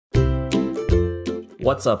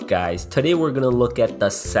What's up guys, today we're gonna look at the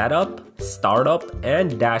setup, startup,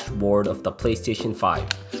 and dashboard of the PlayStation 5.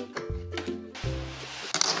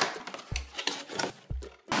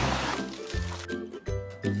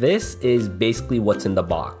 This is basically what's in the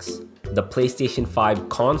box. The PlayStation 5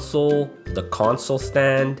 console, the console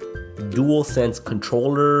stand, DualSense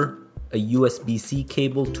controller, a USB-C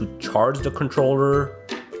cable to charge the controller,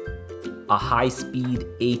 a high-speed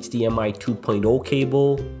HDMI 2.0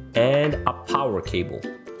 cable, and a power cable.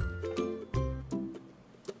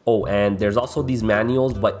 Oh, and there's also these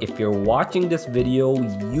manuals, but if you're watching this video,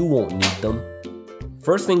 you won't need them.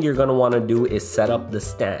 First thing you're gonna wanna do is set up the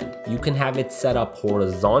stand. You can have it set up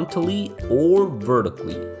horizontally or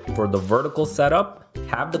vertically. For the vertical setup,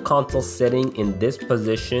 have the console sitting in this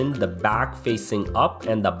position, the back facing up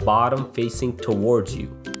and the bottom facing towards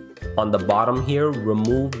you. On the bottom here,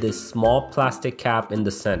 remove this small plastic cap in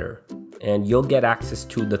the center, and you'll get access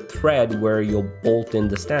to the thread where you'll bolt in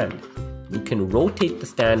the stand. You can rotate the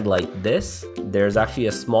stand like this. There's actually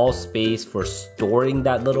a small space for storing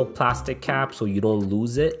that little plastic cap so you don't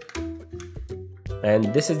lose it.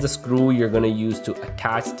 And this is the screw you're gonna use to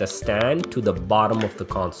attach the stand to the bottom of the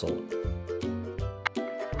console.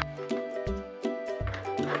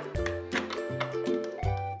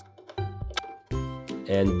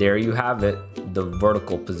 And there you have it, the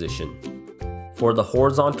vertical position. For the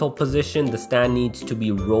horizontal position, the stand needs to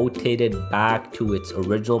be rotated back to its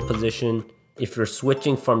original position. If you're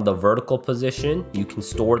switching from the vertical position, you can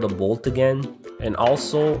store the bolt again, and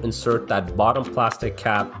also insert that bottom plastic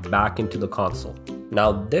cap back into the console.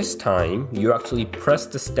 Now this time, you actually press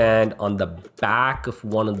the stand on the back of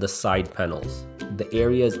one of the side panels. The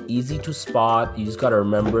area is easy to spot, you just gotta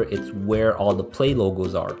remember it's where all the Play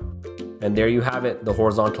logos are. And there you have it, the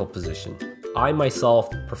horizontal position. I myself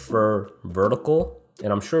prefer vertical,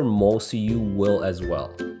 and I'm sure most of you will as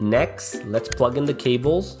well. Next, let's plug in the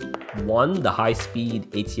cables. One, the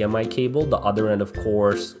high-speed HDMI cable. The other end, of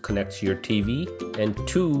course, connects to your TV. And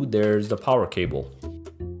two, there's the power cable.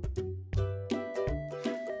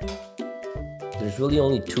 There's really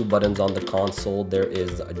only two buttons on the console. There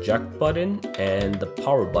is the eject button and the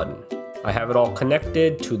power button. I have it all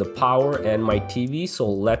connected to the power and my TV, so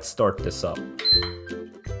let's start this up.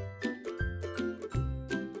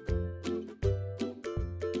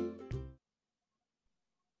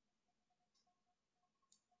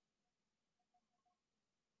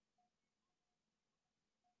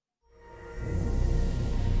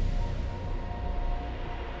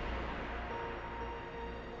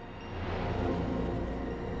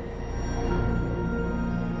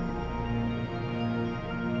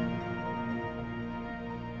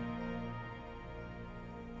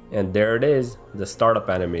 And there it is, the startup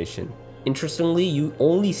animation. Interestingly, you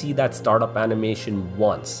only see that startup animation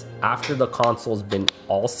once. After the console's been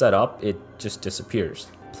all set up, it just disappears.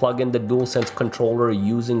 Plug in the DualSense controller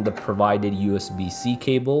using the provided USB-C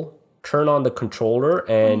cable. Turn on the controller,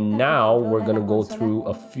 and now we're gonna go through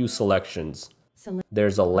a few selections.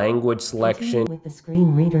 There's a language selection. With the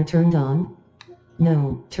screen reader turned on.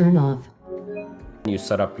 No, turn off. You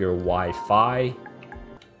set up your Wi-Fi.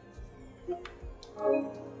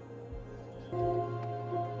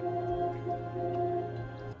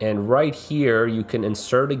 And right here, you can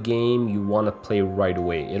insert a game you want to play right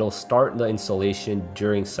away. It'll start the installation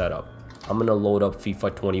during setup. I'm gonna load up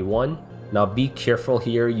FIFA 21. Now be careful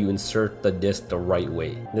here, you insert the disc the right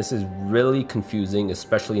way. This is really confusing,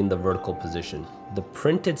 especially in the vertical position. The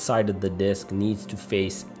printed side of the disc needs to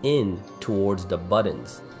face in towards the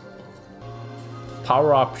buttons.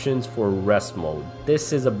 Power options for rest mode.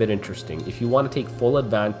 This is a bit interesting. If you want to take full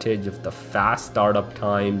advantage of the fast startup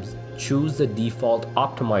times, choose the default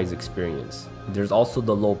optimized experience. There's also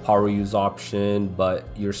the low power use option, but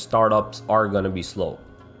your startups are gonna be slow.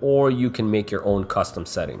 Or you can make your own custom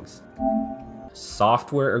settings.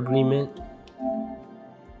 Software agreement.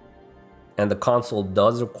 And the console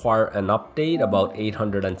does require an update, about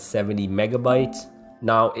 870 megabytes.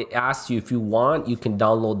 Now it asks you if you want, you can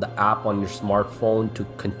download the app on your smartphone to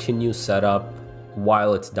continue setup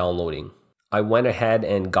while it's downloading. I went ahead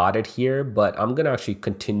and got it here, but I'm gonna actually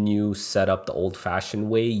continue set up the old-fashioned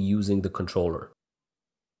way using the controller.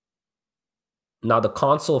 Now the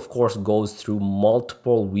console of course goes through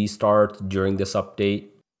multiple restarts during this update.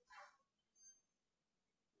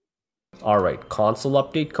 Alright, console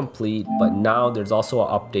update complete, but now there's also an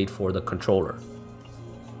update for the controller.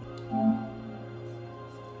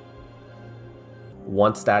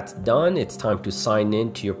 Once that's done, it's time to sign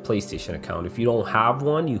in to your PlayStation account. If you don't have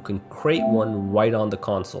one, you can create one right on the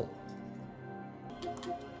console.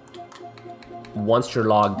 Once you're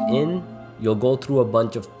logged in, you'll go through a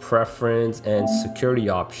bunch of preference and security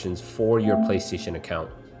options for your PlayStation account.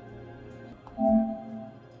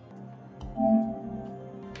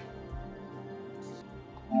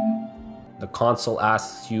 The console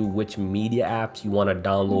asks you which media apps you want to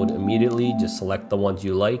download immediately. Just select the ones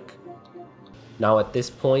you like. Now at this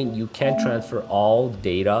point, you can transfer all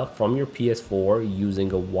data from your PS4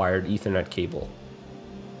 using a wired Ethernet cable.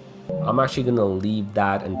 I'm actually going to leave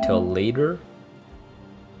that until later.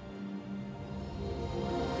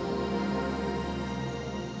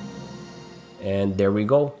 And there we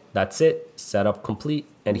go. That's it. Setup complete.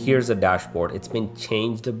 And here's the dashboard. It's been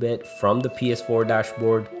changed a bit from the PS4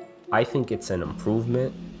 dashboard. I think it's an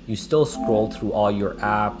improvement. You still scroll through all your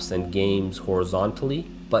apps and games horizontally,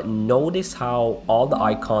 but notice how all the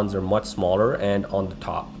icons are much smaller and on the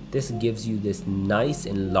top. This gives you this nice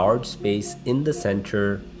and large space in the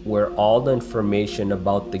center where all the information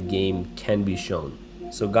about the game can be shown.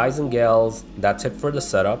 So guys and gals, that's it for the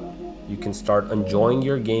setup. You can start enjoying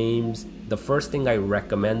your games. The first thing I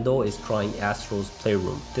recommend though is trying Astro's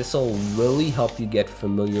Playroom. This will really help you get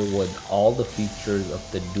familiar with all the features of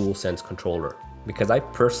the DualSense controller, because I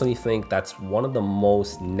personally think that's one of the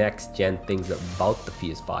most next gen things about the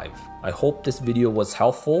PS5. I hope this video was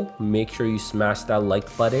helpful. Make sure you smash that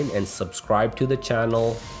like button and subscribe to the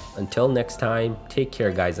channel. Until next time, take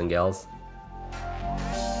care guys and gals.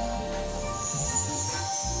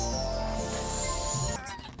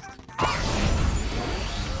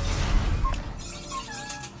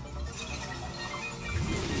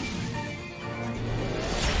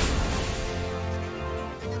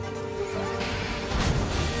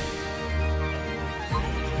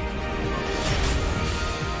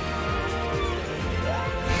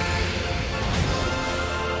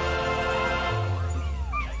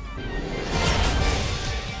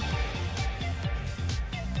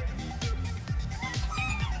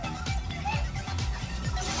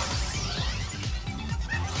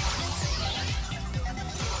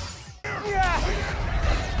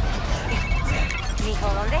 Mijo,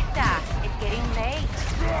 ¿dónde estás? It's getting late.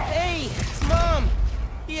 Hey, it's Mom.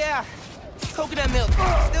 Yeah, coconut milk.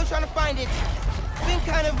 Still trying to find it. It's been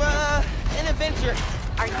kind of, an adventure.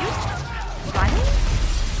 Are you running?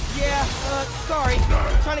 Yeah, sorry.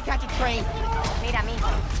 Trying to catch a train. Mira,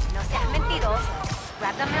 mijo, no seas mentiroso.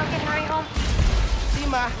 Grab the milk and hurry home. Sí,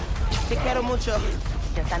 ma. Te quiero mucho.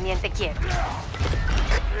 Yo también te quiero.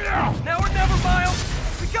 Now or never,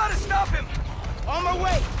 Miles! We gotta stop him! On my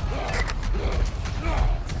way.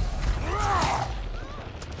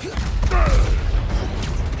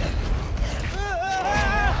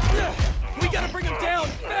 We gotta bring him down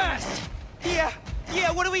fast! Yeah,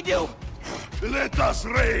 what do we do? Let us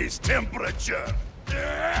raise temperature. Oh,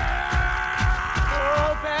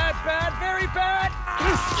 bad, very bad!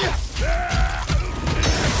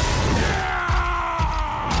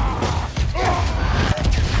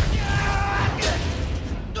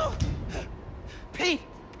 Pete,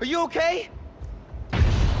 are you okay?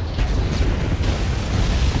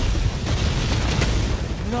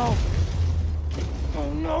 No.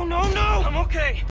 Oh, no. I'm okay.